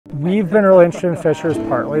We've been really interested in fishers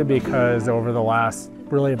partly because over the last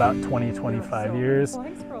really about 20-25 years,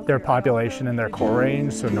 their population in their core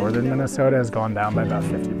range, so northern Minnesota, has gone down by about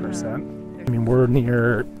 50%. I mean, we're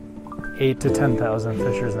near 8,000 to 10,000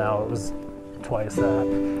 fishers now. It was twice that.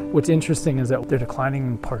 What's interesting is that they're declining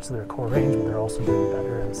in parts of their core range, but they're also doing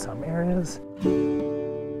better in some areas.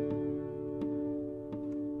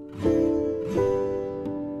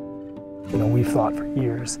 You know, we've thought for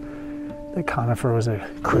years that conifer was a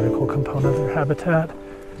critical component of their habitat.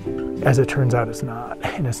 As it turns out, it's not.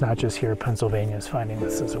 And it's not just here. Pennsylvania is finding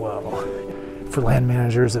this as well. For land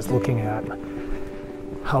managers, it's looking at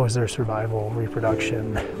how is their survival,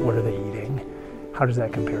 reproduction, what are they eating, how does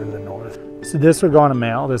that compare to the north. So this would go on a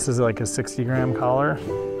male. This is like a 60-gram collar.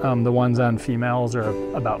 The ones on females are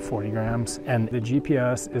about 40 grams. And the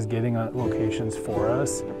GPS is getting locations for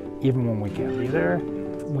us even when we can't be there.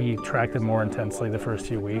 We track them more intensely the first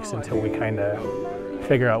few weeks until we kind of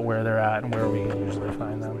figure out where they're at and where we can usually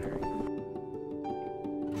find them.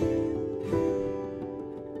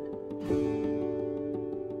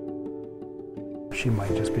 She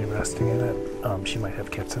might just be resting in it. She might have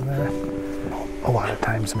kits in there. A lot of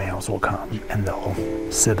times males will come and they'll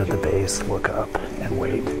sit at the base, look up, and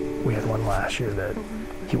wait. We had one last year that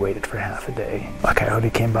he waited for half a day. A coyote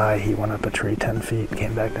came by, he went up a tree 10 feet,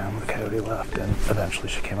 came back down, the coyote left, and eventually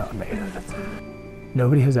she came out and mated.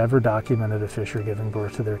 Nobody has ever documented a fisher giving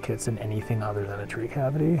birth to their kits in anything other than a tree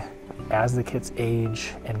cavity. As the kits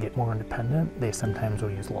age and get more independent, they sometimes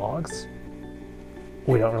will use logs.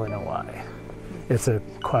 We don't really know why. It's a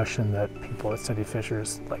question that people that study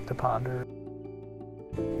fishers like to ponder.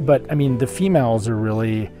 But I mean, the females are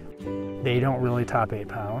they don't really top 8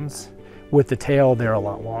 pounds. With the tail, they're a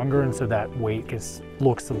lot longer, and so that weight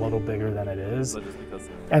looks a little bigger than it is.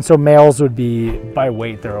 And so males would be, by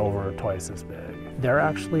weight, they're over twice as big. They're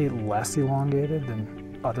actually less elongated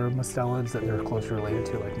than other mustelids that they're closely related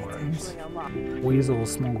to, like martins.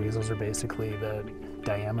 Weasels, small weasels, are basically the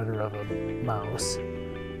diameter of a mouse,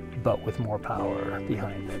 but with more power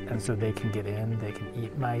behind it. And so they can get in, they can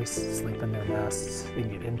eat mice, sleep in their nests, they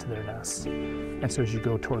can get into their nests. And so as you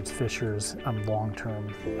go towards fishers,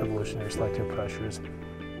 long-term evolutionary selective pressures,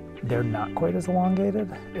 they're not quite as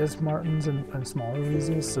elongated as martins and smaller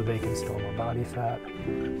weasels, so they can store more body fat.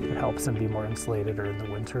 It helps them be more insulated, or in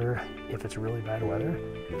the winter, if it's really bad weather,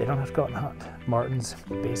 they don't have to go out and hunt. Martins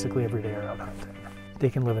basically every day are out hunting.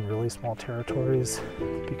 They can live in really small territories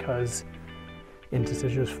because in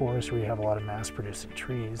deciduous forests where you have a lot of mass-producing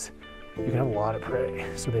trees, you can have a lot of prey,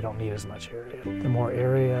 so they don't need as much area. The more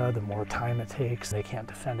area, the more time it takes. They can't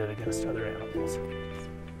defend it against other animals.